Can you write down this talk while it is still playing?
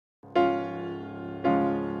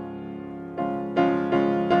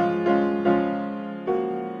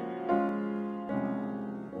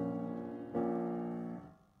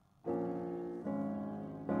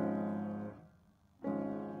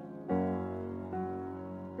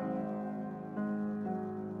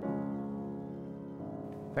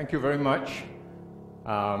Thank you very much.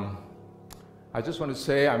 I just want to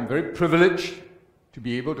say I'm very privileged to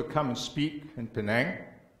be able to come and speak in Penang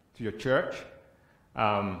to your church.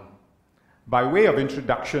 By way of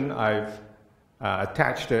introduction, I've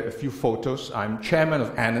attached a few photos. I'm chairman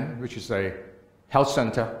of ANAN, which is a health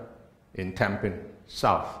center in Tampin,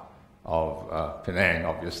 south of Penang,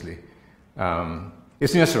 obviously.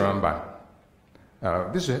 It's near Seremban.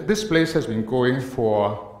 This place has been going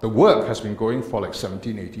for, the work has been going for like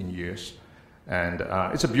 17, 18 years. And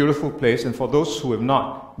it's a beautiful place, and for those who have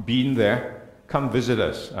not been there, come visit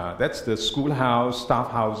us. That's the schoolhouse,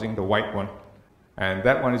 staff housing, the white one. And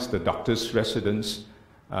that one is the doctor's residence.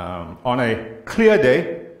 On a clear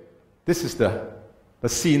day, this is the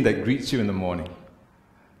scene that greets you in the morning.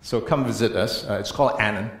 So come visit us. It's called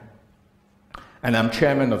ANAN. And I'm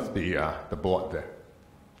chairman of the board there.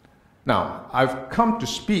 Now, I've come to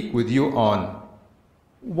speak with you on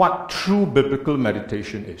what true biblical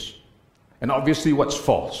meditation is, and obviously what's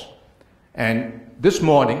false. And this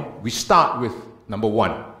morning, we start with number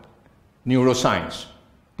one, neuroscience,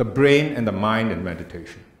 the brain and the mind and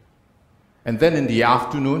meditation. And then in the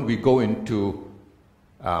afternoon, we go into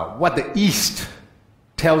what the East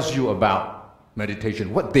tells you about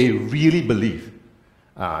meditation, what they really believe.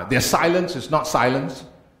 Their silence is not silence,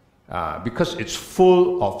 because it's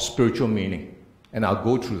full of spiritual meaning. And I'll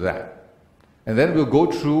go through that. And then we'll go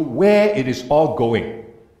through where it is all going.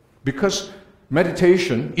 Because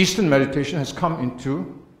meditation, Eastern meditation, has come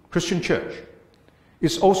into Christian church.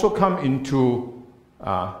 It's also come into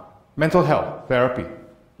mental health therapy,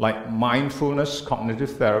 like mindfulness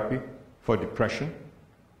cognitive therapy for depression,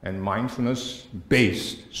 and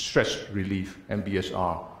mindfulness-based stress relief,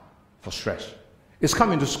 MBSR, for stress. It's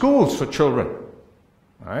come into schools for children.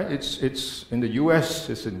 All right? It's in the US,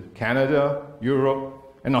 it's in Canada,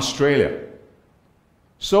 Europe, and Australia.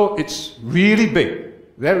 So it's really big.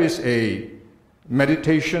 There is a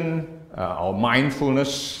meditation or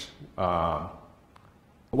mindfulness, an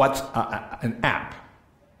app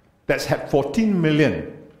that's had 14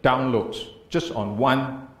 million downloads just on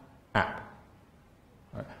one app.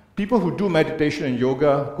 Right? People who do meditation and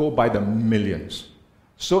yoga go by the millions.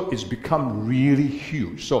 So it's become really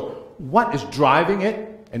huge. So what is driving it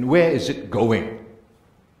and where is it going?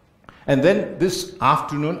 And then this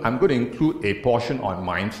afternoon, I'm going to include a portion on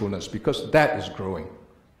mindfulness because that is growing.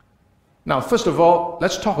 Now, first of all,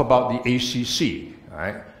 let's talk about the ACC,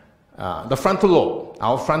 right? The frontal lobe,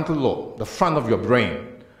 our frontal lobe, the front of your brain.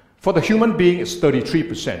 For the human being, it's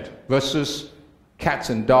 33% versus cats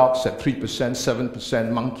and dogs at 3%,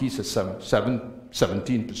 7%, monkeys at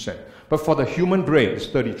 17%. But for the human brain, it's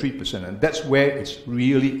 33%, and that's where it's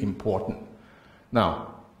really important. Now,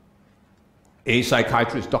 a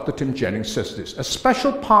psychiatrist, Dr. Tim Jennings, says this: a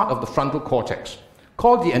special part of the frontal cortex,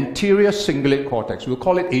 called the anterior cingulate cortex, we'll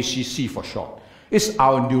call it ACC for short, is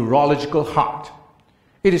our neurological heart.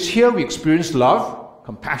 It is here we experience love,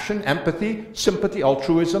 compassion, empathy, sympathy,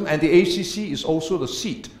 altruism, and the ACC is also the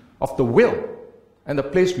seat of the will and the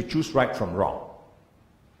place we choose right from wrong.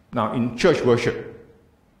 Now, in church worship,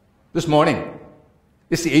 this morning,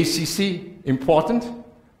 is the ACC important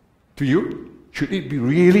to you? Should it be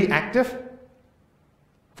really active?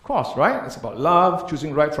 Of course, right? It's about love,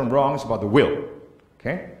 choosing right from wrong. It's about the will.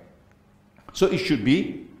 Okay? So it should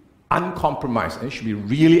be uncompromised, and it should be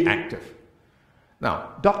really active.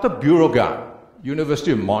 Now, Dr. Beauregard,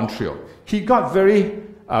 University of Montreal, he got very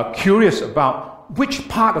curious about which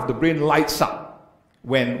part of the brain lights up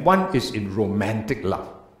when one is in romantic love,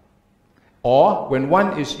 or when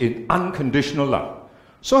one is in unconditional love.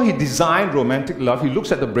 So he designed romantic love. He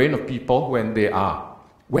looks at the brain of people when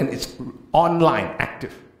it's online,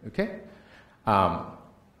 active, okay?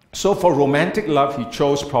 So for romantic love, he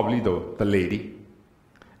chose probably the lady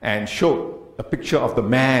and showed a picture of the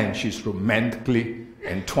man she's romantically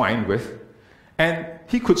entwined with. And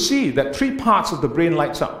he could see that 3 parts of the brain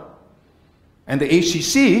lights up. And the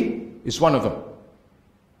ACC is one of them.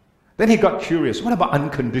 Then he got curious, what about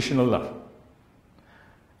unconditional love?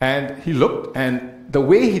 And he looked, and the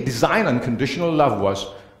way he designed unconditional love was,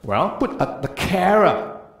 well, put the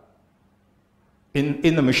carer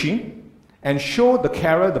in the machine and show the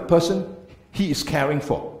carer the person he is caring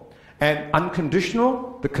for. And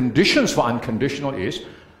unconditional, the conditions for unconditional is,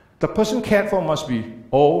 the person cared for must be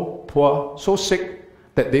old, poor, so sick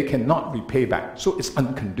that they cannot repay back. So it's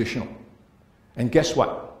unconditional. And guess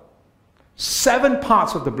what? 7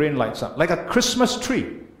 parts of the brain lights up, like a Christmas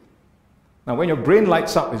tree. Now, when your brain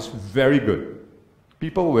lights up, it's very good.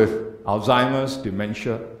 People with Alzheimer's,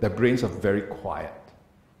 dementia, their brains are very quiet.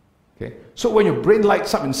 Okay? So when your brain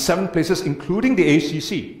lights up in 7 places, including the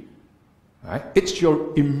ACC, right, it's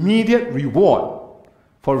your immediate reward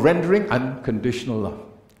for rendering unconditional love.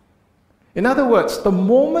 In other words, the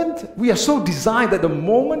moment we are so designed that the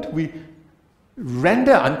moment we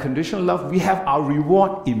render unconditional love, we have our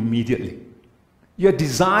reward immediately. You're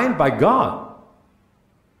designed by God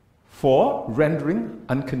for rendering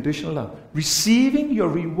unconditional love, receiving your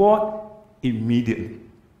reward immediately.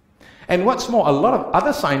 And what's more, a lot of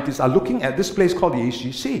other scientists are looking at this place called the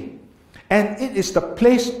ACC, and it is the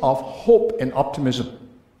place of hope and optimism.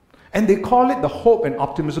 And they call it the hope and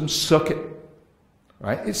optimism circuit.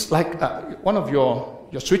 Right? It's like one of your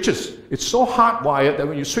switches. It's so hardwired that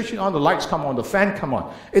when you switch it on, the lights come on, the fan come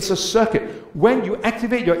on. It's a circuit. When you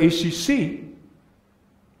activate your ACC,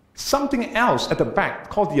 something else at the back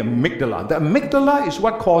called the amygdala. The amygdala is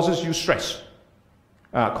what causes you stress,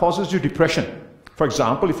 causes you depression. For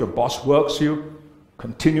example, if your boss works you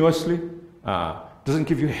continuously, doesn't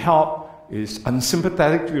give you help, is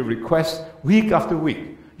unsympathetic to your requests week after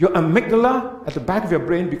week, your amygdala at the back of your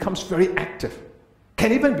brain becomes very active,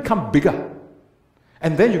 can even become bigger,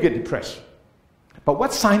 and then you get depressed. But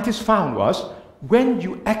what scientists found was when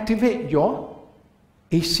you activate your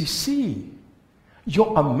ACC,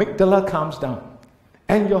 your amygdala calms down,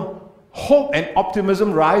 and your hope and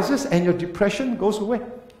optimism rises, and your depression goes away.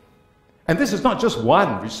 And this is not just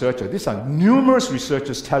one researcher, these are numerous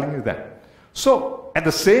researchers telling you that. So, at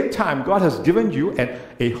the same time, God has given you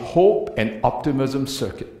a hope and optimism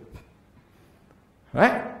circuit.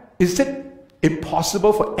 Right? Is it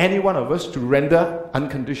impossible for any one of us to render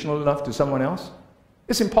unconditional love to someone else?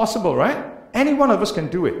 It's impossible, right? Any one of us can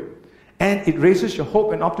do it. And it raises your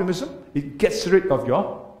hope and optimism. It gets rid of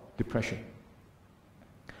your depression.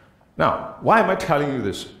 Now, why am I telling you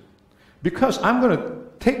this? Because I'm going to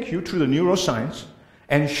take you through the neuroscience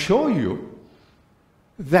and show you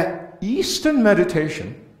that Eastern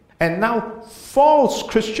meditation and now false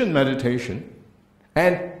Christian meditation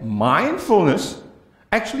and mindfulness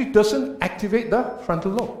actually doesn't activate the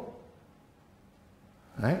frontal lobe.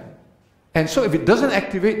 Right? And so if it doesn't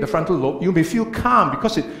activate the frontal lobe, you may feel calm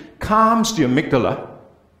because it calms the amygdala.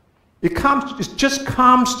 It just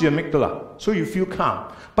calms the amygdala, so you feel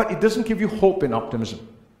calm. But it doesn't give you hope and optimism.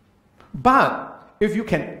 But if you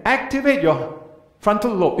can activate your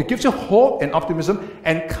frontal lobe, it gives you hope and optimism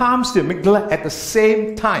and calms the amygdala at the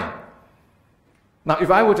same time. Now,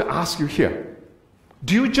 if I were to ask you here,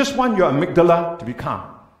 do you just want your amygdala to be calm?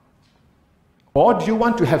 Or do you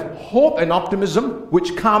want to have hope and optimism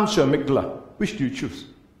which calms your amygdala? Which do you choose?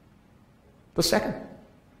 The second.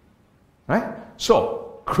 Right?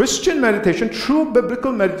 So, Christian meditation, true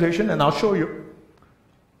biblical meditation, and I'll show you,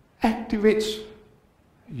 activates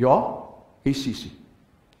your ACC.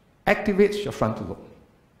 Activates your frontal lobe.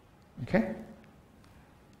 Okay?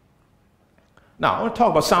 Now, I want to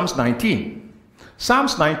talk about Psalms 19.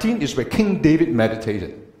 Psalms 19 is where King David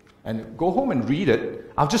meditated. And go home and read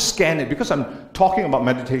it. I'll just scan it because I'm talking about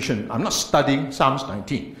meditation. I'm not studying Psalms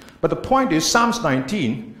 19. But the point is, Psalms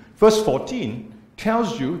 19, verse 14,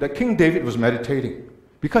 tells you that King David was meditating.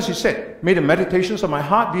 Because he said, may the meditations of my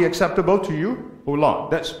heart be acceptable to you, O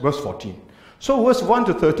Lord. That's verse 14. So verse 1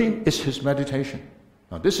 to 13 is his meditation.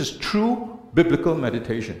 Now, this is true biblical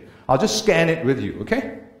meditation. I'll just scan it with you,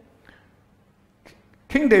 okay?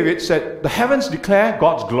 King David said, the heavens declare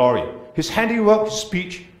God's glory, his handiwork, his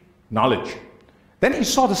speech, knowledge. Then he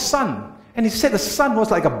saw the sun, and he said the sun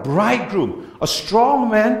was like a bridegroom, a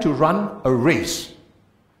strong man to run a race.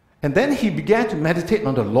 And then he began to meditate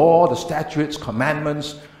on the law, the statutes,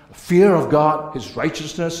 commandments, fear of God, his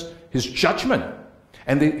righteousness, his judgment.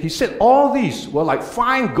 And he said all these were like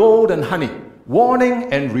fine gold and honey,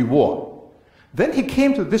 warning and reward. Then he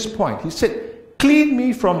came to this point. He said, clean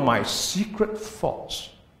me from my secret faults.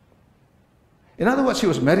 In other words, he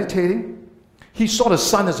was meditating. He saw the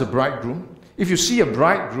sun as a bridegroom. If you see a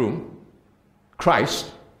bridegroom,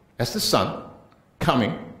 Christ, as the sun,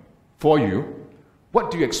 coming for you, what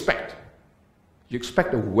do you expect? You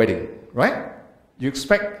expect a wedding, right? You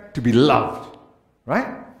expect to be loved, right?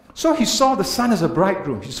 So he saw the sun as a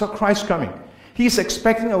bridegroom. He saw Christ coming. He's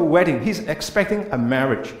expecting a wedding. He's expecting a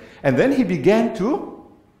marriage. And then he began to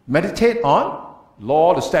meditate on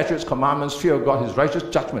law, the statutes, commandments, fear of God, his righteous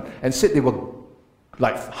judgment, and said they were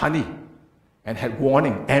like honey and had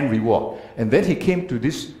warning and reward. And then he came to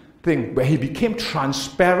this thing where he became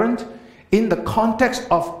transparent in the context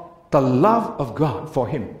of the love of God for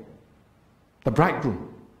him. The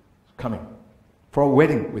bridegroom coming for a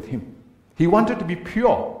wedding with him. He wanted to be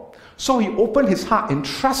pure. So he opened his heart in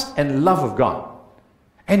trust and love of God.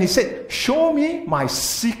 And he said, show me my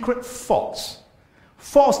secret faults.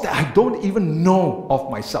 Faults that I don't even know of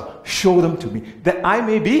myself. Show them to me, that I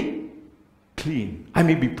may be clean. I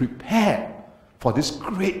may be prepared for this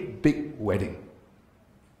great big wedding.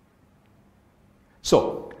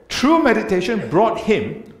 So, true meditation brought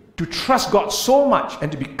him to trust God so much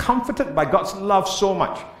and to be comforted by God's love so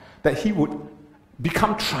much that he would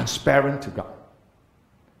become transparent to God.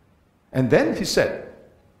 And then he said,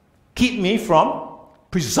 keep me from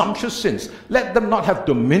presumptuous sins. Let them not have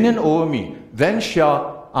dominion over me. Then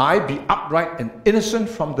shall I be upright and innocent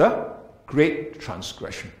from the great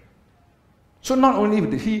transgression. So not only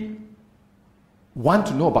did he want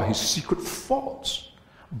to know about his secret faults,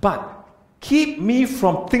 but keep me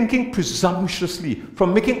from thinking presumptuously,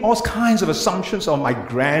 from making all kinds of assumptions on my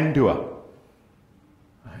grandeur.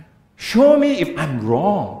 Right? Show me if I'm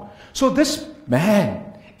wrong. So this man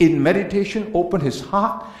in meditation opened his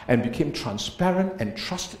heart and became transparent and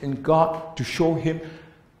trusted in God to show him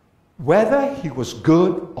whether he was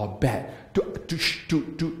good or bad,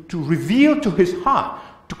 to reveal to his heart,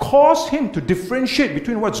 to cause him to differentiate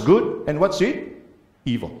between what's good and what's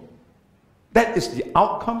evil. That is the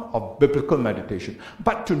outcome of biblical meditation.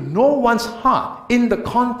 But to know one's heart in the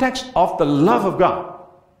context of the love of God,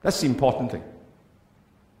 that's the important thing.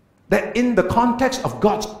 That in the context of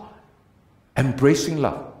God's embracing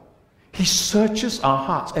love, He searches our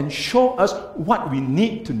hearts and shows us what we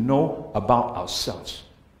need to know about ourselves.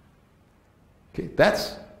 Okay,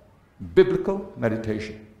 that's biblical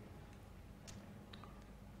meditation.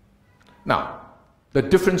 Now, the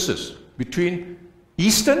differences between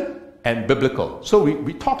Eastern and biblical. So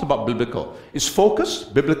we talked about biblical. It's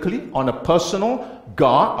focused biblically on a personal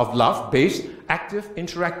God of love, based, active,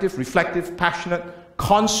 interactive, reflective, passionate,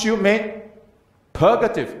 consummate,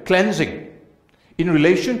 purgative, cleansing, in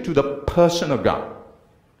relation to the person of God.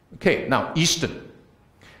 Okay, now Eastern.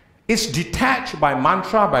 It's detached by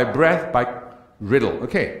mantra, by breath, by riddle.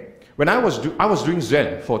 Okay, when I was doing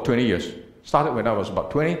Zen for 20 years. Started when I was about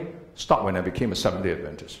 20, stopped when I became a Seventh-day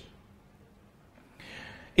Adventist.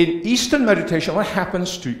 In Eastern meditation, what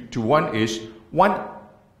happens to one is,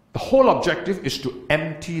 the whole objective is to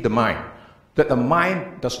empty the mind. That the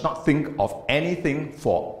mind does not think of anything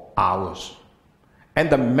for hours. And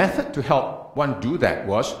the method to help one do that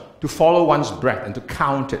was to follow one's breath and to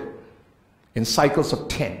count it in cycles of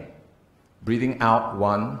 10. Breathing out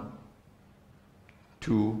 1,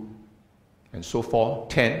 2, and so forth,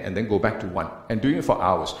 10, and then go back to 1. And doing it for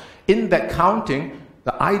hours. In that counting,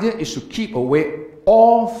 the idea is to keep away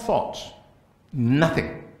all thoughts.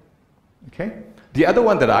 Nothing. Okay? The other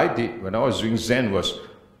one that I did when I was doing Zen was,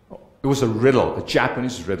 it was a riddle, a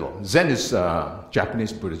Japanese riddle. Zen is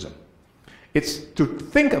Japanese Buddhism. It's to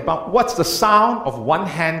think about what's the sound of one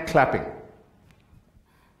hand clapping.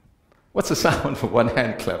 What's the sound of one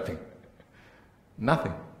hand clapping?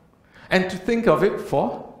 Nothing. And to think of it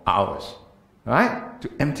for hours, right?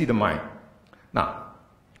 To empty the mind. Now,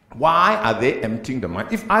 why are they emptying the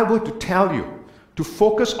mind? If I were to tell you to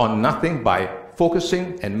focus on nothing by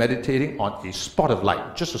focusing and meditating on a spot of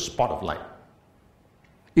light, just a spot of light,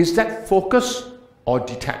 is that focus or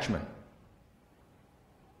detachment?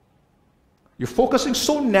 You're focusing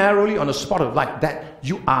so narrowly on a spot of light that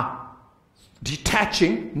you are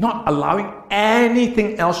detaching, not allowing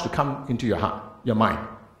anything else to come into your heart, your mind.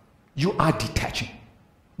 You are detaching,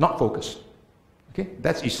 not focused. Okay?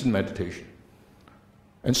 That's Eastern meditation.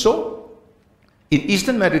 And so, in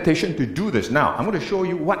Eastern meditation, to do this, now, I'm going to show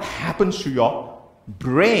you what happens to your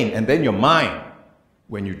brain and then your mind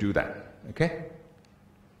when you do that. Okay?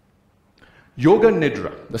 Yoga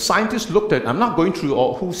Nidra. The scientists looked at, I'm not going through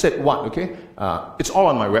all, who said what, okay? It's all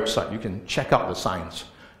on my website. You can check out the science.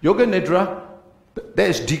 Yoga Nidra, there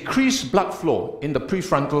is decreased blood flow in the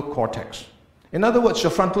prefrontal cortex. In other words,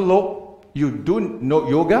 your frontal lobe, you do no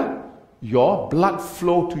yoga, your blood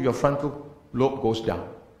flow to your frontal lobe goes down.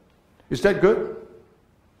 Is that good?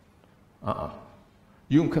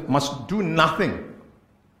 You must do nothing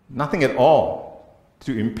at all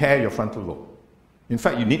to impair your frontal lobe. In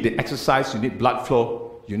fact, you need the exercise, you need blood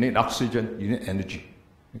flow, you need oxygen, you need energy.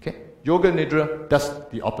 Okay? Yoga Nidra does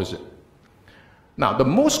the opposite. Now, the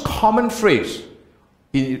most common phrase,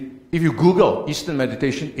 if you Google Eastern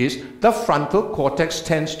meditation, is the frontal cortex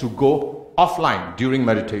tends to go offline during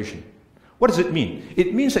meditation. What does it mean?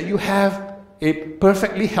 It means that you have a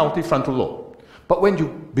perfectly healthy frontal lobe. But when you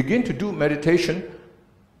begin to do meditation,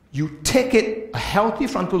 you take a healthy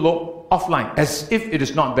frontal lobe offline, as if it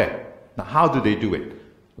is not there. Now, how do they do it?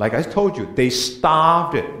 Like I told you, they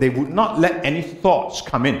starved it. They would not let any thoughts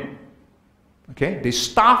come in. Okay? They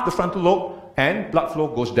starve the frontal lobe and blood flow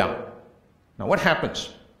goes down. Now, what happens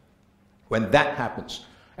when that happens?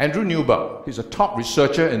 Andrew Newberg, he's a top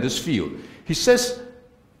researcher in this field. He says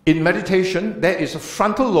in meditation, there is a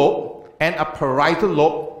frontal lobe and a parietal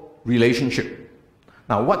lobe relationship.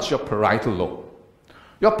 Now, what's your parietal lobe?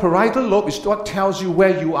 Your parietal lobe is what tells you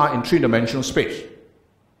where you are in three-dimensional space.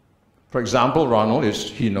 For example, Ronald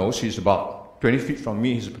he knows he's about 20 feet from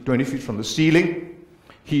me, he's 20 feet from the ceiling.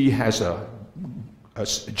 He has a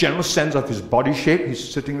general sense of his body shape.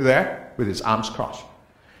 He's sitting there with his arms crossed.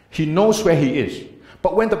 He knows where he is.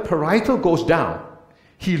 But when the parietal goes down,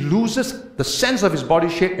 he loses the sense of his body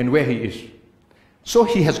shape and where he is. So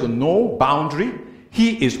he has got no boundary.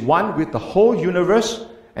 He is one with the whole universe,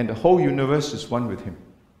 and the whole universe is one with him.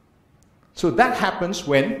 So that happens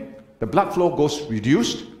when the blood flow goes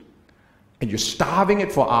reduced, and you're starving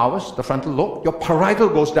it for hours, the frontal lobe, your parietal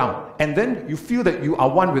goes down, and then you feel that you are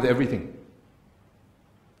one with everything.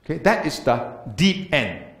 Okay, that is the deep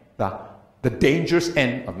end, the dangerous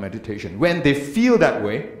end of meditation. When they feel that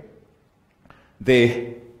way,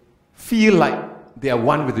 they feel like they are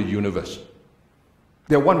one with the universe.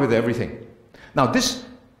 They are one with everything. Now, this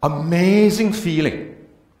amazing feeling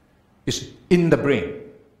is in the brain.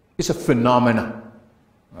 It's a phenomenon,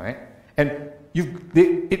 right? And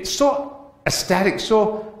it's so ecstatic,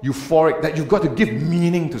 so euphoric that you've got to give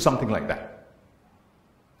meaning to something like that.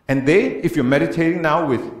 And if you're meditating now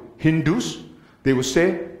with Hindus, they will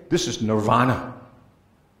say, this is nirvana.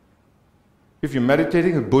 If you're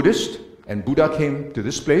meditating with Buddhists, and Buddha came to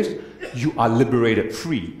this place, you are liberated,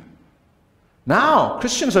 free. Now,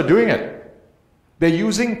 Christians are doing it. They're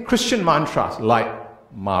using Christian mantras like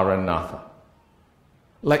Maranatha,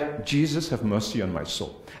 like Jesus, have mercy on my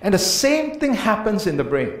soul. And the same thing happens in the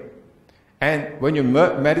brain. And when you're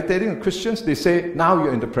meditating with Christians, they say, now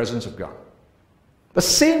you're in the presence of God. The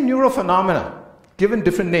same neural phenomena, given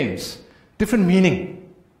different names, different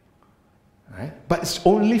meaning. Right? But it's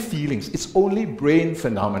only feelings. It's only brain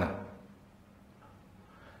phenomena.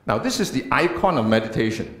 Now, this is the icon of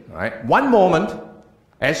meditation. Right? One moment,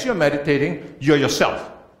 as you're meditating, you're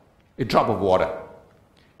yourself, a drop of water.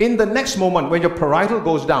 In the next moment, when your parietal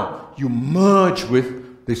goes down, you merge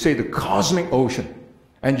with, they say, the cosmic ocean.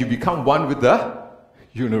 And you become one with the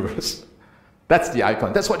universe. That's the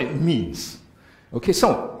icon. That's what it means. Okay,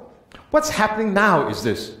 so what's happening now is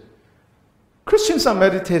this. Christians are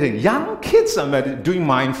meditating. Young kids are doing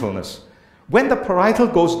mindfulness. When the parietal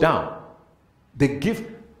goes down,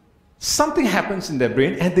 something happens in their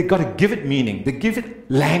brain and they got to give it meaning. They give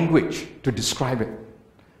it language to describe it.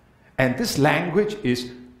 And this language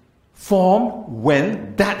is formed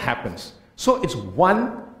when that happens. So it's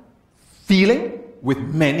one feeling with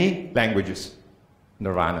many languages.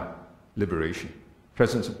 Nirvana, liberation,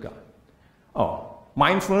 presence of God. Oh,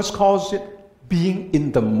 mindfulness calls it being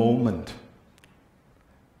in the moment.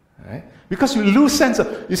 Right? Because you lose sense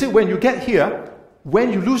of, you see, when you get here,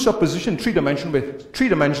 when you lose your position in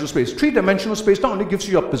three-dimensional space, three-dimensional space not only gives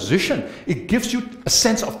you your position, it gives you a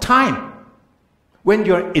sense of time. When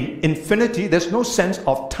you're in infinity, there's no sense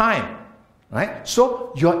of time. Right?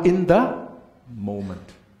 So you're in the moment.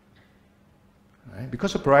 Right?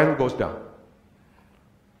 Because the parietal goes down.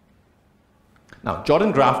 Now,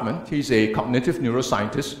 Jordan Grafman, he's a cognitive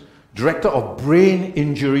neuroscientist, director of brain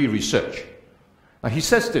injury research. Now, he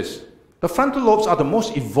says this: the frontal lobes are the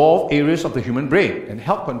most evolved areas of the human brain and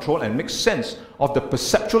help control and make sense of the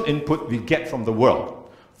perceptual input we get from the world.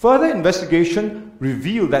 Further investigation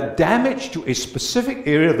revealed that damage to a specific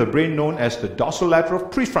area of the brain known as the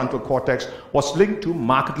dorsolateral prefrontal cortex was linked to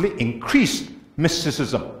markedly increased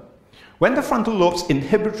mysticism. When the frontal lobe's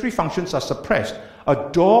inhibitory functions are suppressed, a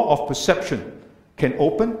door of perception can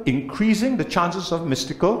open, increasing the chances of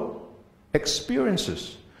mystical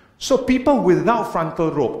experiences. So people without frontal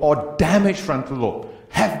lobe or damaged frontal lobe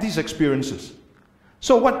have these experiences.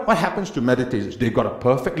 So what happens to meditators? They've got a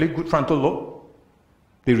perfectly good frontal lobe.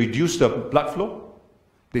 They reduce the blood flow.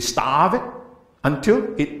 They starve it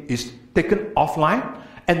until it is taken offline,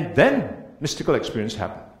 and then mystical experience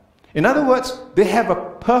happen. In other words, they have a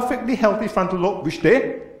perfectly healthy frontal lobe which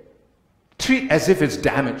they treat as if it's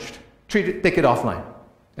damaged. Take it offline,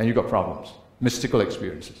 and you've got problems. Mystical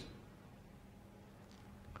experiences.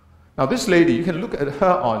 Now this lady, you can look at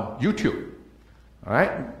her on YouTube. All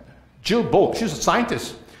right? Jill Bolt, she's a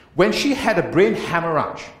scientist. When she had a brain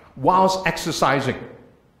hemorrhage whilst exercising,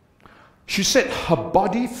 she said her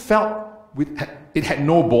body felt it had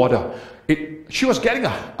no border. She was getting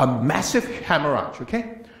a massive hemorrhage,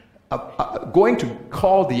 okay? Going to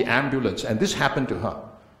call the ambulance, and this happened to her.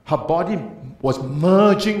 Her body was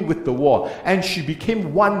merging with the wall, and she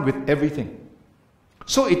became one with everything.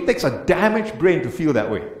 So it takes a damaged brain to feel that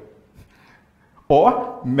way.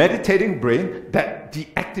 Or meditating brain that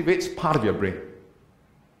deactivates part of your brain.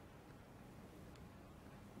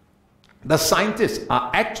 The scientists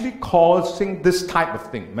are actually calling this type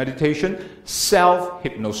of thing, meditation,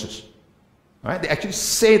 self-hypnosis. Right? They actually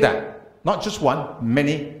say that. Not just one,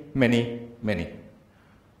 many, many, many.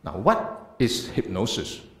 Now, what is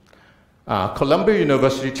hypnosis? Columbia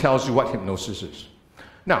University tells you what hypnosis is.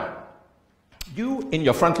 Now, you in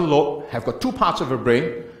your frontal lobe have got two parts of your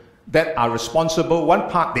brain that are responsible. One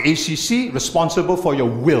part, the ACC, responsible for your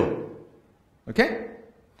will. Okay?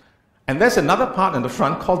 And there's another part in the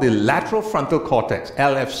front called the lateral frontal cortex,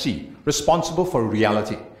 LFC, responsible for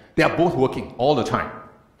reality. They are both working all the time.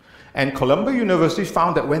 And Columbia University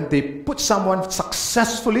found that when they put someone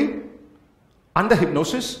successfully under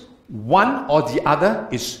hypnosis, one or the other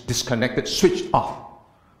is disconnected, switched off.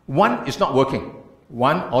 One is not working.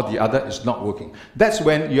 One or the other is not working. That's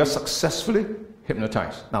when you're successfully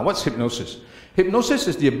hypnotized. Now, what's hypnosis? Hypnosis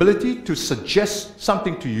is the ability to suggest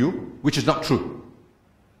something to you which is not true.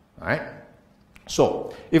 All right?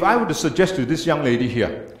 So, if I were to suggest to this young lady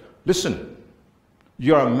here, listen,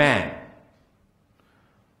 you're a man.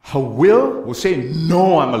 Her will say,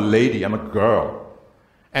 no, I'm a lady, I'm a girl.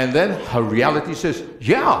 And then her reality says,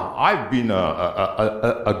 yeah, I've been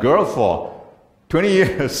a girl for 20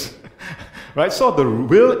 years. Right? So the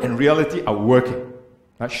will and reality are working.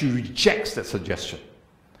 Right? She rejects that suggestion.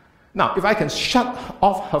 Now, if I can shut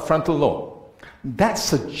off her frontal lobe, that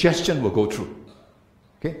suggestion will go through.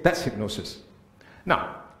 Okay? That's hypnosis.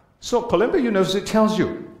 Now, so Columbia University tells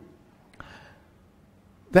you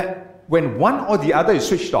that when one or the other is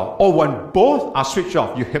switched off, or when both are switched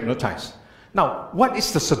off, you hypnotize. Now, what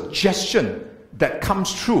is the suggestion that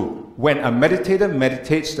comes true when a meditator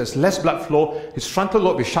meditates? There's less blood flow, his frontal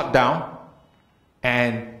lobe is shut down,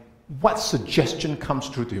 and what suggestion comes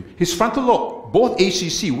true to him? His frontal lobe, both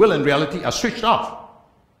ACC, will and reality, are switched off.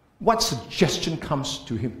 What suggestion comes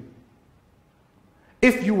to him?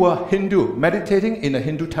 If you were Hindu, meditating in a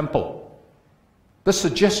Hindu temple, the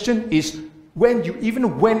suggestion is, when you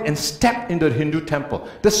even went and stepped into the Hindu temple,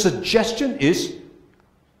 the suggestion is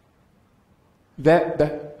that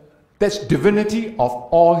there's divinity of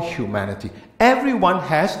all humanity. Everyone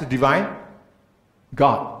has the divine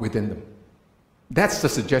God within them. That's the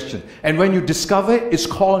suggestion. And when you discover it, it's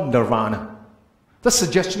called nirvana. The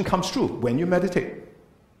suggestion comes true when you meditate.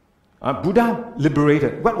 Buddha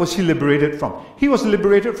liberated. What was he liberated from? He was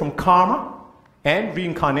liberated from karma and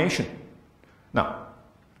reincarnation. Now,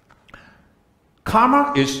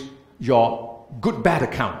 karma is your good-bad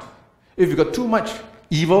account. If you've got too much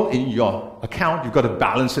evil in your account, you've got to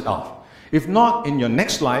balance it off. If not, in your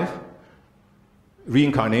next life,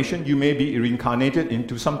 reincarnation, you may be reincarnated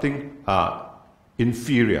into something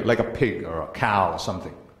inferior, like a pig or a cow or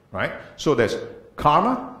something, right? So there's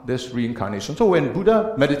karma, there's reincarnation. So when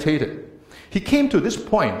Buddha meditated, he came to this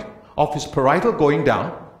point of his parietal going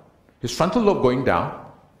down, his frontal lobe going down,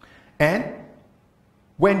 and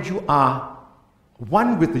when you are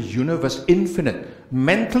one with the universe, infinite,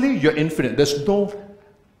 mentally you're infinite. There's no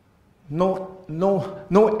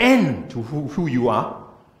end to who you are.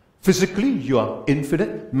 Physically, you are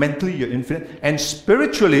infinite. Mentally, you're infinite. And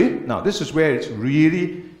spiritually, now this is where it's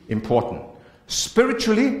really important.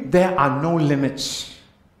 Spiritually, there are no limits.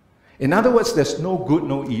 In other words, there's no good,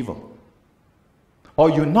 no evil.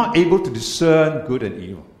 Or you're not able to discern good and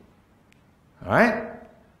evil. All right?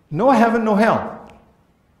 No heaven, no hell.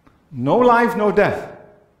 No life, no death.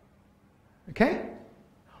 Okay?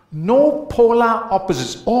 No polar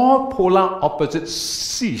opposites. All polar opposites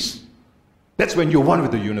cease. That's when you're one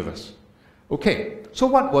with the universe. Okay, so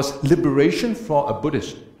what was liberation for a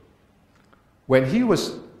Buddhist? When he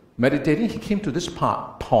was meditating, he came to this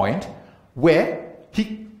point where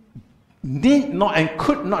he need not and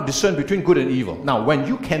could not discern between good and evil. Now, when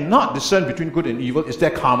you cannot discern between good and evil, is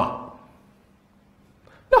there karma?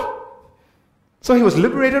 No. So he was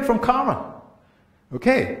liberated from karma.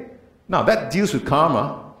 Okay, now that deals with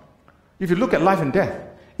karma. If you look at life and death,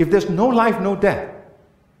 if there's no life, no death,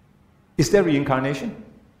 is there reincarnation?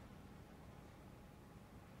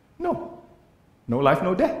 No. No life,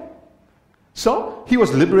 no death. So he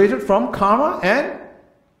was liberated from karma and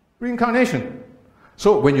reincarnation.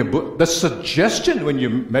 So when the suggestion when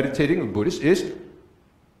you're meditating with Buddhists is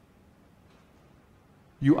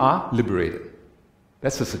you are liberated.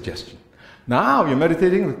 That's the suggestion. Now you're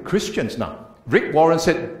meditating with Christians now. Rick Warren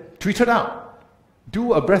tweeted out,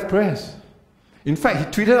 do a breath prayers. In fact, he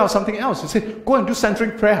tweeted out something else. He said, go and do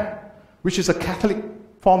centering prayer, which is a Catholic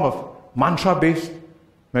form of mantra-based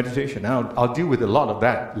meditation. Now, I'll deal with a lot of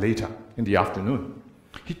that later in the afternoon.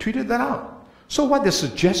 He tweeted that out. So what they're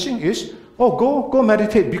suggesting is, go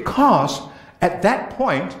meditate, because at that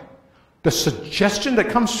point, the suggestion that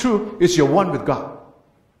comes true is you're one with God.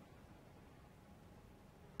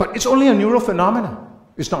 But it's only a neural phenomenon.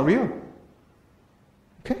 It's not real.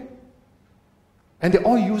 Okay? And they're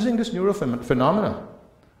all using this neural phenomenon.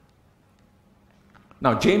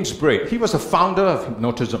 Now, James Bray, he was a founder of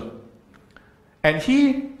hypnotism. And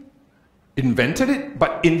he invented it,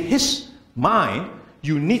 but in his mind,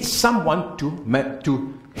 you need someone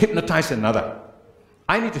to hypnotize another.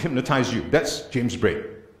 I need to hypnotize you. That's James Braid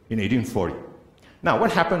in 1840. Now,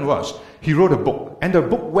 what happened was, he wrote a book, and the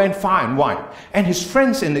book went far and wide. And his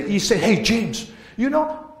friends in the East said, hey, James, you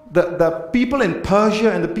know, the people in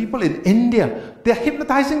Persia and the people in India, they're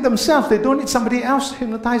hypnotizing themselves. They don't need somebody else to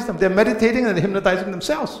hypnotize them. They're meditating and hypnotizing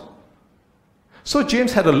themselves. So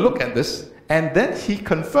James had a look at this, and then he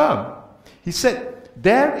confirmed. He said,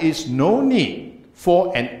 there is no need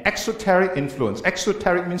for an exoteric influence.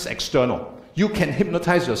 Exoteric means external. You can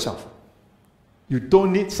hypnotize yourself. You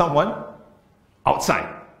don't need someone outside.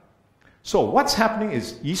 So what's happening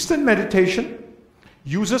is Eastern meditation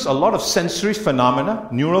uses a lot of sensory phenomena,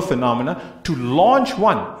 neural phenomena, to launch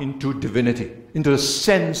one into divinity, into the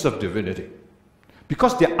sense of divinity.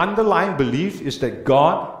 Because their underlying belief is that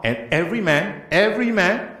God and every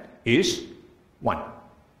man is one.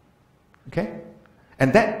 Okay?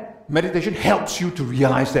 And that meditation helps you to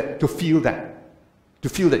realize that, to feel that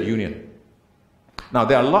union. Now,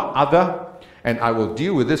 there are a lot other, and I will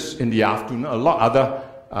deal with this in the afternoon, a lot other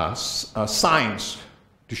signs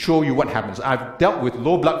to show you what happens. I've dealt with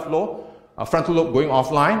low blood flow, frontal lobe going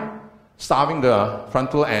offline, starving the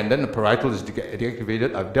frontal, and then the parietal is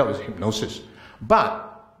deactivated. I've dealt with hypnosis.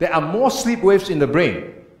 But there are more sleep waves in the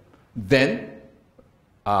brain than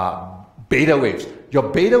beta waves. Your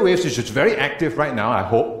beta waves is just very active right now, I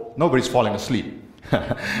hope. Nobody's falling asleep.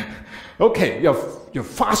 Okay, your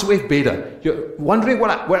fast wave beta. You're wondering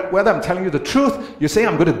whether I'm telling you the truth. You're saying,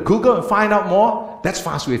 I'm going to Google and find out more. That's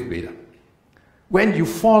fast wave beta. When you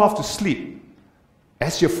fall off to sleep,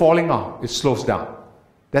 as you're falling off, it slows down.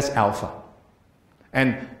 That's alpha.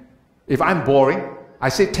 And if I'm boring, I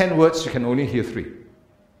say 10 words, you can only hear 3.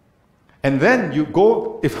 And then you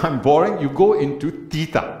go, if I'm boring, you go into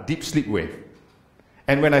theta, deep sleep wave.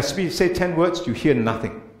 And when I say 10 words, you hear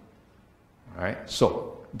nothing. All right?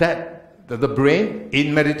 So the brain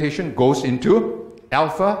in meditation goes into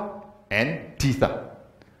alpha and theta.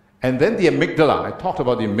 And then the amygdala, I talked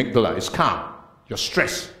about the amygdala, is calm. Your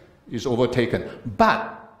stress is overtaken.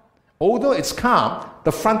 But although it's calm,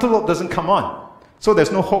 the frontal lobe doesn't come on. So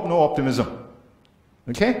there's no hope, no optimism.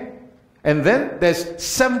 Okay? And then there's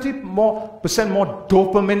 70% more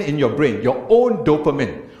dopamine in your brain, your own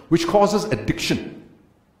dopamine, which causes addiction.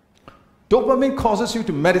 Dopamine causes you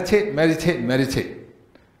to meditate.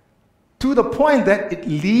 To the point that it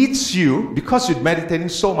leads you, because you're meditating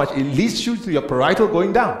so much, it leads you to your parietal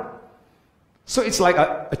going down. So it's like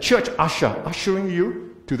a church ushering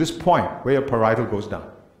you to this point where your parietal goes down,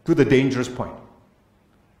 to the dangerous point.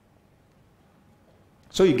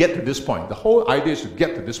 So you get to this point. The whole idea is to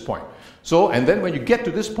get to this point. So, and then when you get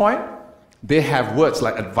to this point, they have words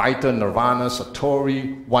like Advaita, Nirvana,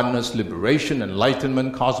 Satori, oneness, liberation,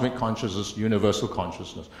 enlightenment, cosmic consciousness, universal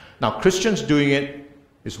consciousness. Now, Christians doing it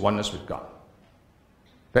is oneness with God.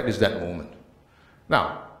 That is that moment.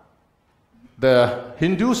 Now, the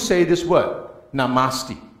Hindus say this word,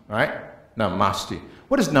 Namaste, right? Namaste.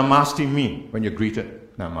 What does Namaste mean when you're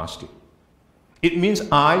greeted? Namaste. It means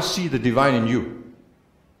I see the divine in you.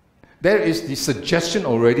 There is the suggestion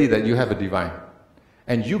already that you have a divine.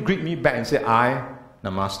 And you greet me back and say,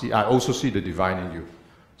 Namaste, I also see the divine in you.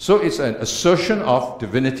 So it's an assertion of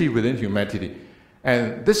divinity within humanity.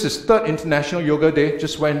 And this is 3rd International Yoga Day,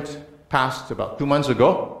 just went past about 2 months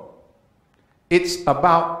ago. It's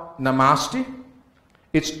about Namaste.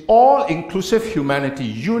 It's all-inclusive humanity,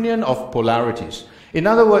 union of polarities. In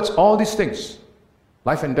other words, all these things,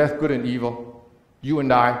 life and death, good and evil, you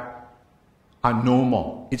and I, are no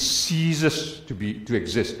more. It ceases to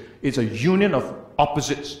exist. It's a union of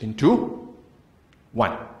opposites into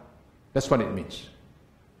one. That's what it means.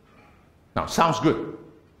 Now, sounds good.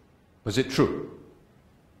 Was it true?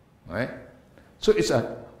 Right? So it's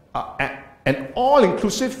an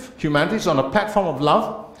all-inclusive humanity. It's on a platform of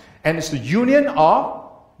love, and it's the union of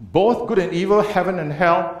both good and evil, heaven and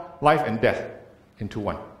hell, life and death into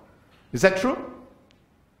one. Is that true?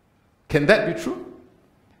 Can that be true?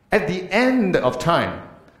 At the end of time,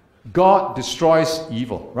 God destroys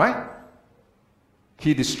evil, right?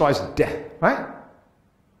 He destroys death, right?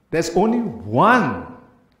 There's only one,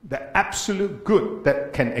 the absolute good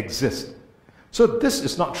that can exist. So this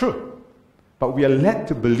is not true. But we are led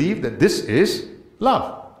to believe that this is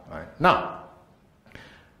love. Right? Now,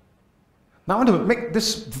 I want to make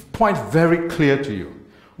this point very clear to you.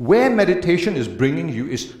 Where meditation is bringing you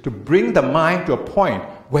is to bring the mind to a point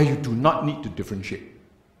where you do not need to differentiate.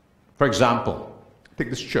 For example, take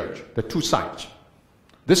this church, the 2 sides.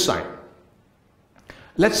 This side,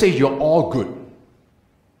 let's say you're all good.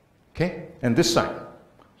 Okay? And this side,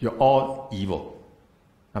 you're all evil.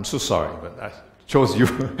 I'm so sorry, but I chose you.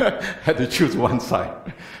 Had to choose one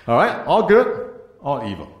side. All right? All good, all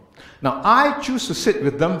evil. Now, I choose to sit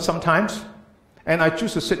with them sometimes, and I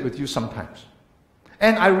choose to sit with you sometimes.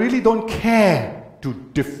 And I really don't care to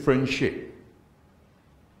differentiate.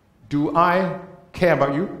 Do I care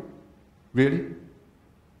about you? Really?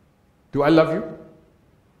 Do I love you?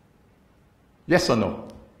 Yes or no?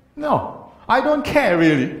 No. I don't care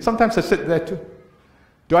really. Sometimes I sit there too.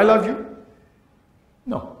 Do I love you?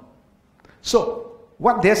 No. So,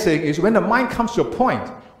 what they're saying is when the mind comes to a point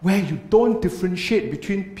where you don't differentiate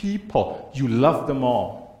between people, you love them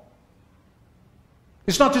all.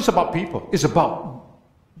 It's not just about people, it's about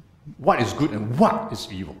what is good and what is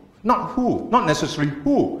evil. Not who, not necessarily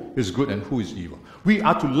who is good and who is evil. We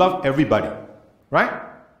are to love everybody, right?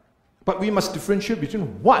 But we must differentiate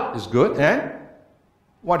between what is good and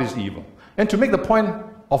what is evil. And to make the point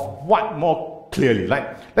of what more clearly,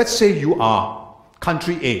 like let's say you are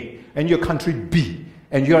country A and you're country B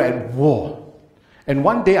and you're at war. And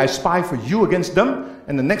one day I spy for you against them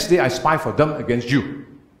and the next day I spy for them against you.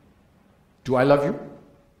 Do I love you?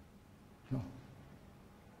 No.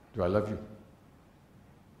 Do I love you?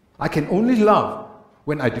 I can only love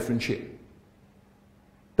when I differentiate.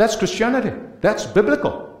 That's Christianity. That's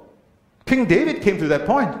biblical. King David came to that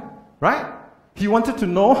point, right? He wanted to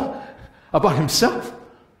know about himself.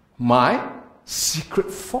 My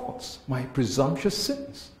secret faults, my presumptuous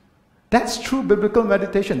sins. That's true biblical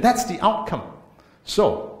meditation. That's the outcome.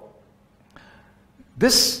 So,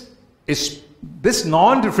 this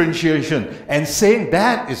non-differentiation and saying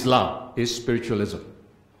that is love is spiritualism.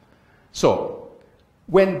 So,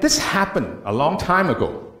 when this happened a long time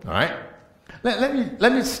ago, all right, let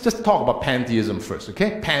me just talk about pantheism first,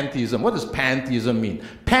 okay? Pantheism. What does pantheism mean?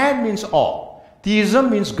 Pan means all.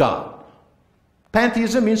 Theism means God.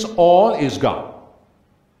 Pantheism means all is God.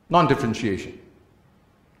 Non-differentiation.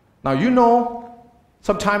 Now, you know,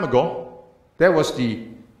 some time ago, there was the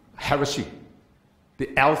heresy,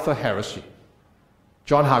 the Alpha heresy,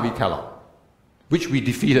 John Harvey Kellogg, which we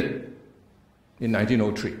defeated in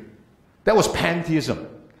 1903. That was pantheism.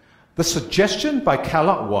 The suggestion by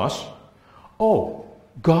Kellogg was, oh,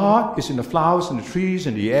 God is in the flowers and the trees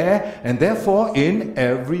and the air, and therefore in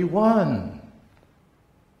everyone.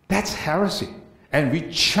 That's heresy. And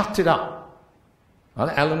we chucked it out.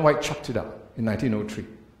 Ellen White chucked it out in 1903,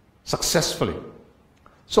 successfully.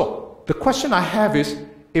 So, the question I have is,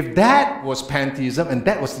 if that was pantheism and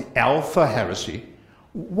that was the Alpha heresy,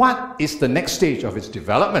 what is the next stage of its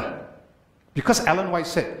development? Because Ellen White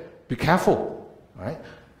said, be careful, right?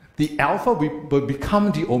 The Alpha will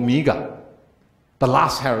become the Omega, the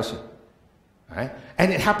last heresy, right?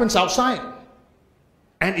 And it happens outside,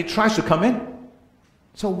 and it tries to come in.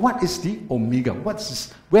 So what is the Omega?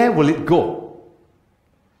 Where will it go?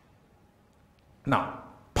 Now,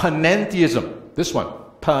 panentheism, this one,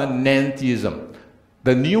 panentheism.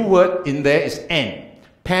 The new word in there is N.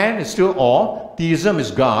 Pan is still all, theism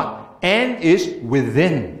is God, N is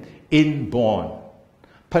within, inborn.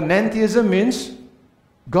 Panentheism means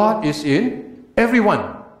God is in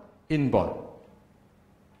everyone, inborn.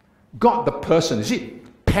 God the person. You see,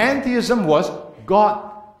 pantheism was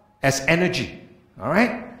God as energy. All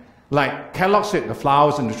right? Like Kellogg said, the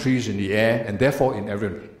flowers and the trees in the air, and therefore in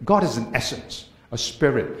everyone. God is an essence, a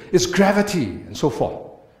spirit. It's gravity, and so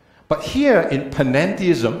forth. But here in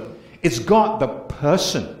panentheism, it's God the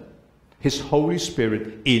person, His Holy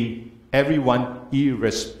Spirit in everyone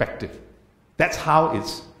irrespective. That's how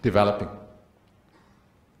it's developing.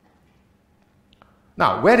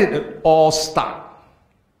 Now, where did it all start?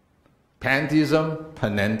 Pantheism,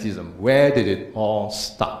 panentheism. Where did it all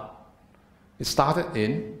start? It started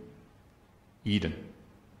in Eden.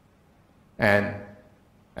 And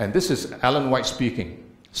this is Ellen White speaking.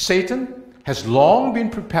 Satan has long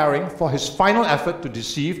been preparing for his final effort to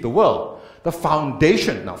deceive the world. The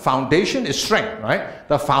foundation, now foundation is strength, right?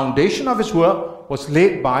 The foundation of his work was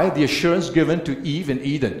laid by the assurance given to Eve in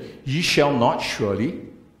Eden. Ye shall not surely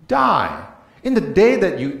die. In the day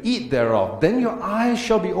that you eat thereof, then your eyes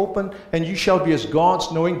shall be opened, and you shall be as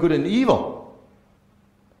gods, knowing good and evil.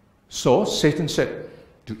 So Satan said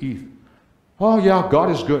to Eve, oh yeah, God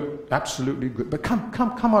is good, absolutely good, but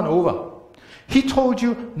come on over. He told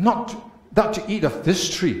you not to eat of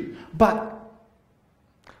this tree, but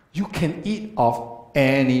you can eat of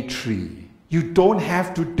any tree. You don't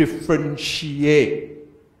have to differentiate.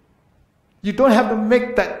 You don't have to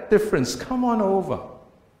make that difference. Come on over.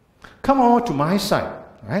 Come on to my side,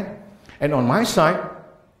 right? And on my side,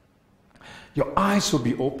 your eyes will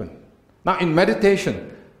be open. Now in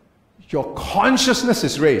meditation, your consciousness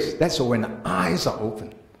is raised. That's when the eyes are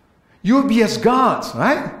open. You'll be as gods,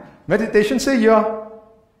 right? Meditation say you're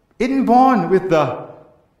inborn with the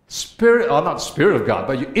Spirit, or not Spirit of God,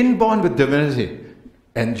 but you're inborn with divinity,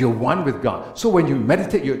 and you're one with God. So when you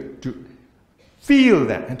meditate, you to feel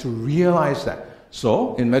that and to realize that.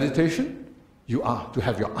 So in meditation, you are to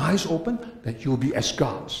have your eyes open that you'll be as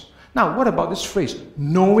gods. Now, what about this phrase,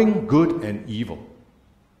 knowing good and evil?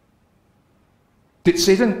 Did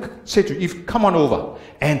Satan say to Eve, come on over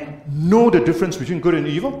and know the difference between good and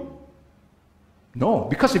evil? No,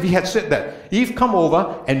 because if he had said that, Eve, come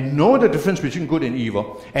over and know the difference between good and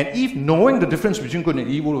evil, and Eve, knowing the difference between good and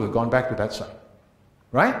evil, would have gone back to that side.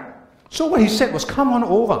 Right? So what he said was, come on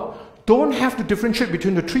over. Don't have to differentiate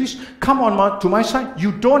between the trees. Come on to my side.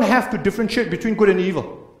 You don't have to differentiate between good and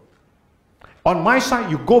evil. On my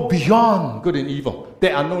side, you go beyond good and evil.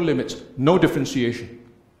 There are no limits, no differentiation.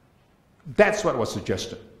 That's what was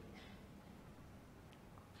suggested.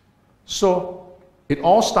 So it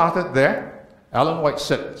all started there. Ellen White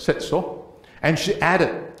said so. And she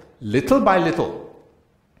added, little by little,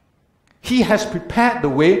 he has prepared the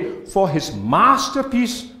way for his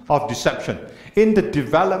masterpiece of deception in the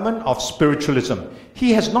development of spiritualism.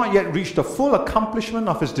 He has not yet reached the full accomplishment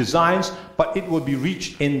of his designs, but it will be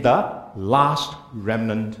reached in the last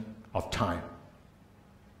remnant of time.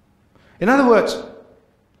 In other words,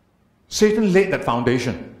 Satan laid that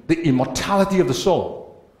foundation, the immortality of the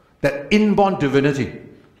soul, that inborn divinity.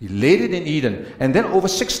 He laid it in Eden, and then over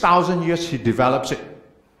 6,000 years he develops it,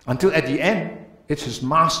 until at the end, it's his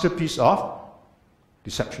masterpiece of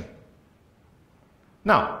deception.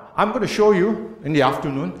 Now, I'm going to show you in the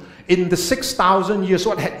afternoon, in the 6,000 years,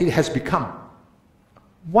 what it has become.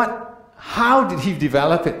 How did he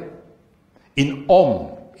develop it? In Om,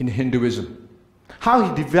 in Hinduism. How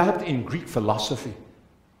he developed it in Greek philosophy.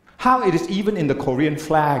 How it is even in the Korean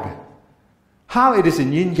flag. How it is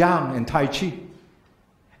in Yin Yang and Tai Chi.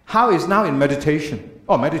 How it is now in meditation.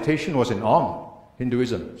 Oh, meditation was in Om,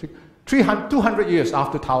 Hinduism. 200 years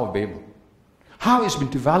after Tower of Babel. How it's been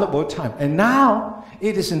developed over time. And now,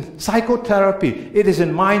 it is in psychotherapy. It is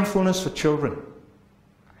in mindfulness for children.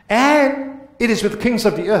 And it is with kings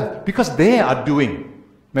of the earth, because they are doing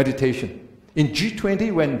meditation. In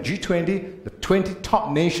G20, when G20, the 20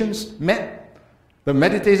 top nations met, the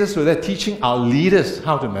meditators were there teaching our leaders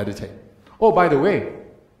how to meditate. Oh, by the way,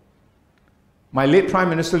 my late Prime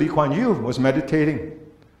Minister Lee Kuan Yew was meditating.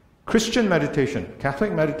 Christian meditation,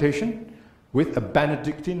 Catholic meditation, with a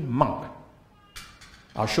Benedictine monk.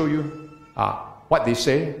 I'll show you what they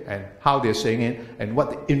say and how they're saying it and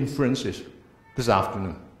what the inference is this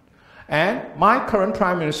afternoon. And my current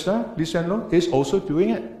Prime Minister, Lee Hsien Loong, is also doing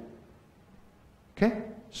it. Okay?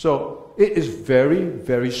 So it is very,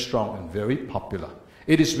 very strong and very popular.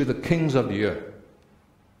 It is with the kings of the earth.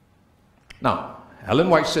 Now, Ellen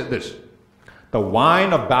White said this, the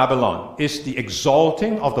wine of Babylon is the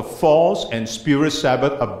exalting of the false and spurious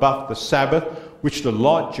Sabbath above the Sabbath which the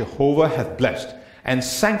Lord Jehovah hath blessed and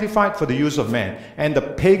sanctified for the use of man, and the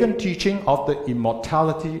pagan teaching of the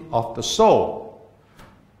immortality of the soul.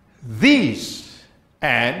 These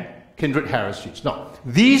and kindred heresies. No,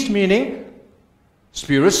 these meaning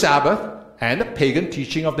spurious Sabbath and the pagan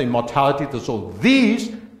teaching of the immortality of the soul.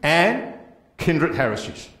 These and kindred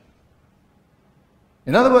heresies.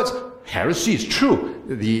 In other words, heresy is true.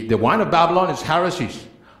 The wine of Babylon is heresies.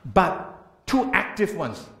 But two active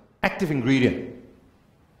ones, active ingredient.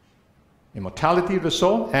 Immortality of the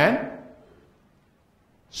soul and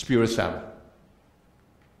spurious Sabbath.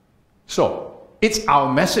 So, it's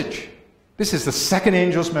our message. This is the second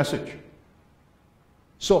angel's message.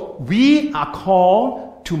 So, we are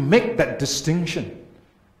called to make that distinction,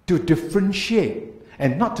 to differentiate,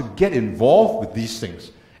 and not to get involved with these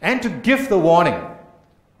things, and to give the warning.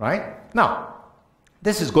 Right? Now,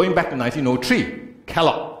 this is going back to 1903,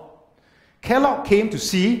 Kellogg. Kellogg came to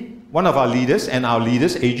see one of our leaders, and our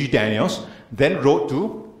leaders, A.G. Daniels, then wrote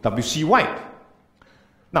to W.C. White.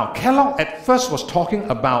 Now, Kellogg at first was talking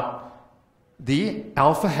about the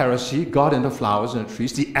alpha heresy, God in the flowers and the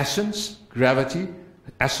trees, the essence, gravity,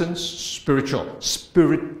 essence, spiritual,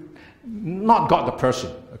 spirit, not God the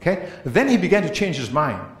person, okay? Then he began to change his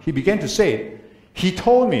mind. He began to say, he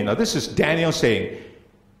told me, now this is Daniel saying,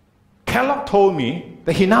 Kellogg told me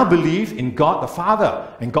that he now believes in God the Father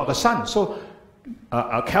and God the Son. So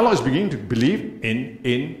Kellogg is beginning to believe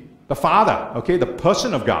in the Father, okay, the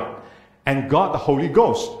person of God, and God the Holy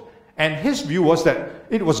Ghost. And his view was that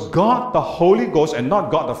it was God the Holy Ghost and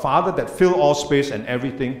not God the Father that filled all space and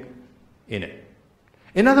everything in it.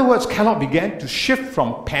 In other words, Kellogg began to shift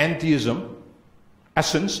from pantheism,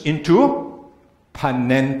 essence, into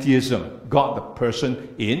panentheism, God the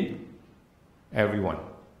person in everyone.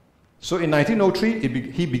 So in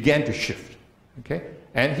 1903, he began to shift, okay,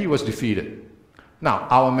 and he was defeated. Now,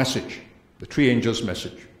 our message, the three angels'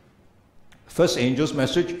 message. First angel's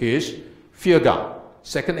message is fear God.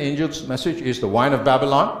 Second angel's message is the wine of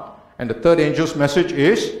Babylon. And the third angel's message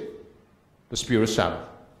is the Spirit Sabbath.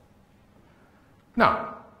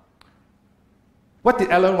 Now, what did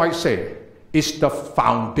Ellen White say is the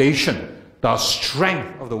foundation, the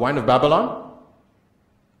strength of the wine of Babylon?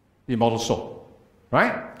 The immortal soul.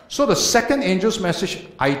 Right? So the second angel's message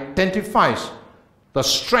identifies the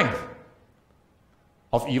strength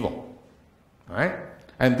of evil. Right?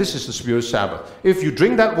 And this is the Spirit Sabbath. If you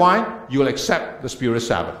drink that wine, you will accept the Spirit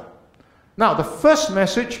Sabbath. Now, the first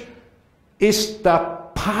message is the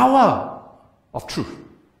power of truth.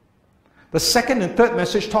 The second and third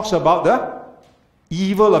message talks about the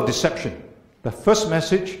evil of deception. The first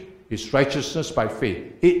message is righteousness by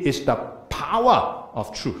faith. It is the power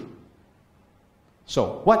of truth.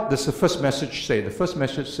 So, what does the first message say? The first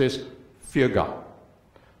message says, fear God.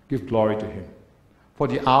 Give glory to Him. For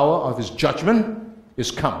the hour of His judgment is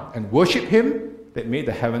come, and worship Him that made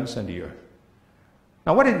the heavens and the earth.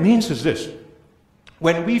 Now, what it means is this.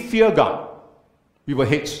 When we fear God, we will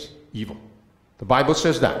hate evil. The Bible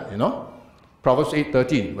says that, you know. Proverbs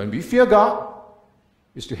 8:13. When we fear God,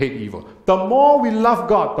 is to hate evil. The more we love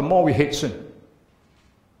God, the more we hate sin.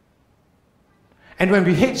 And when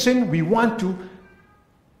we hate sin, we want to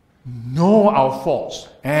know our faults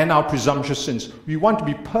and our presumptuous sins. We want to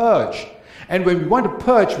be purged. And when we want to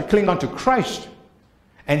purge, we cling on to Christ.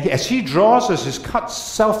 And as He draws us, He cuts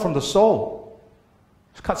self from the soul.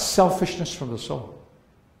 He cuts selfishness from the soul.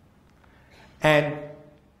 And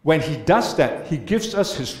when He does that, He gives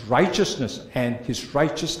us His righteousness and His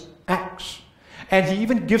righteous acts. And He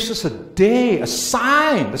even gives us a day, a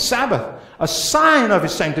sign, the Sabbath, a sign of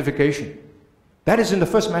His sanctification. That is in the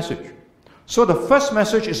first message. So the first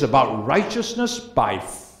message is about righteousness by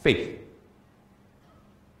faith.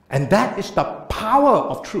 And that is the power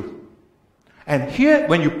of truth. And here,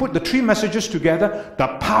 when you put the three messages together, the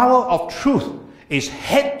power of truth is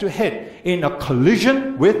head to head in a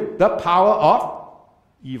collision with the power of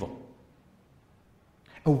evil.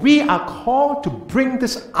 And we are called to bring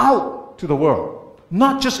this out to the world,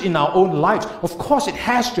 not just in our own lives. Of course, it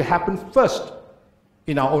has to happen first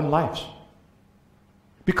in our own lives.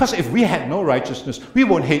 Because if we had no righteousness, we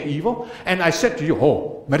won't hate evil. And I said to you,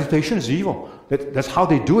 oh, meditation is evil. That's how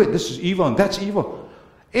they do it. This is evil and that's evil.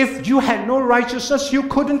 If you had no righteousness, you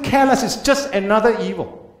couldn't care less. It's just another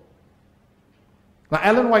evil. Now,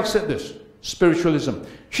 Ellen White said this, spiritualism.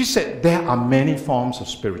 She said there are many forms of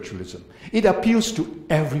spiritualism. It appeals to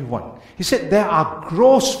everyone. He said there are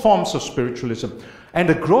gross forms of spiritualism. And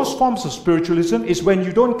the gross forms of spiritualism is when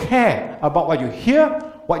you don't care about what you hear,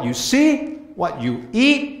 what you see, what you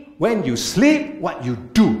eat, when you sleep, what you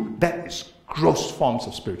do. That is gross forms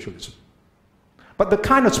of spiritualism. But the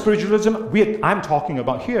kind of spiritualism I'm talking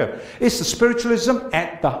about here is the spiritualism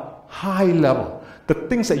at the high level. The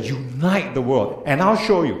things that unite the world. And I'll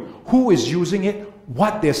show you who is using it,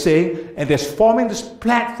 what they're saying, and they're forming this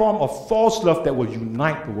platform of false love that will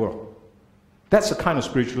unite the world. That's the kind of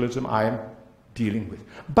spiritualism I am dealing with.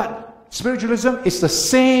 But spiritualism is the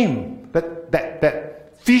same.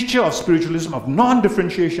 That feature of spiritualism, of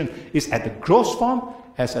non-differentiation, is at the gross form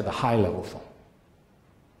as at the high level form.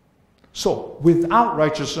 So, without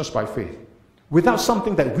righteousness by faith, without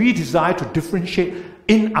something that we desire to differentiate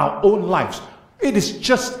in our own lives, it is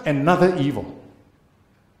just another evil.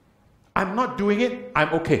 I'm not doing it, I'm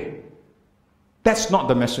okay. That's not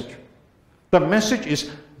the message. The message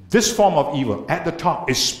is this form of evil at the top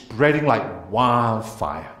is spreading like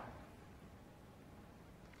wildfire.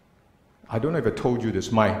 I don't know if I told you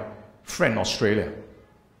this. My friend in Australia,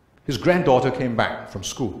 his granddaughter came back from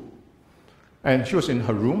school. And she was in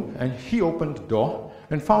her room, and he opened the door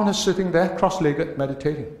and found her sitting there, cross-legged,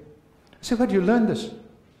 meditating. I said, where do you learn this?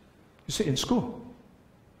 He said, in school.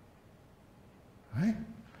 Right?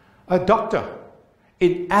 A doctor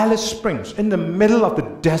in Alice Springs, in the middle of the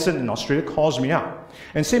desert in Australia, calls me up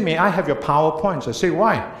and said, may I have your PowerPoints? I say,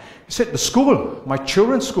 why? He said, the school, my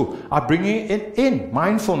children's school, are bringing it in,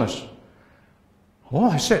 mindfulness. Oh,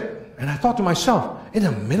 I said, and I thought to myself, in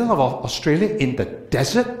the middle of Australia, in the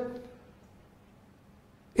desert,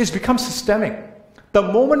 it's become systemic. The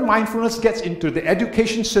moment mindfulness gets into the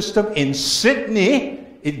education system in Sydney,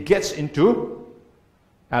 it gets into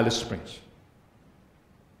Alice Springs.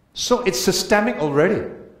 So it's systemic already.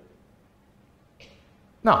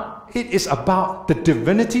 Now, it is about the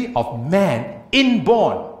divinity of man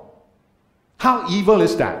inborn. How evil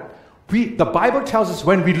is that? The Bible tells us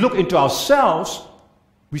when we look into ourselves,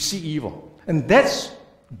 we see evil. And that's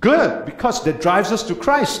good because that drives us to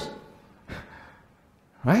Christ.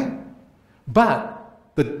 Right? But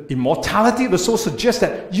the immortality of the soul suggests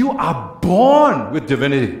that you are born with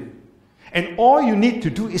divinity. And all you need to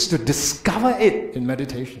do is to discover it in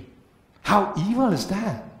meditation. How evil is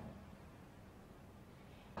that?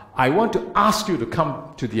 I want to ask you to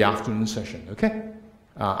come to the afternoon session, okay?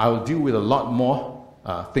 I will deal with a lot more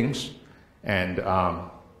things, and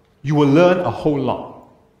you will learn a whole lot.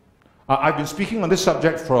 I've been speaking on this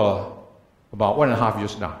subject for about 1.5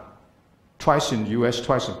 years now. Twice in the US,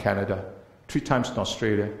 twice in Canada, 3 times in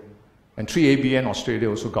Australia, and 3 ABN Australia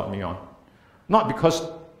also got me on. Not because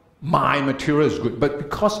my material is good, but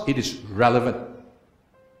because it is relevant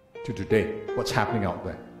to today, what's happening out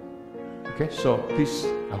there. Okay, so please,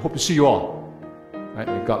 I hope to see you all. Right?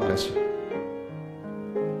 May God bless you.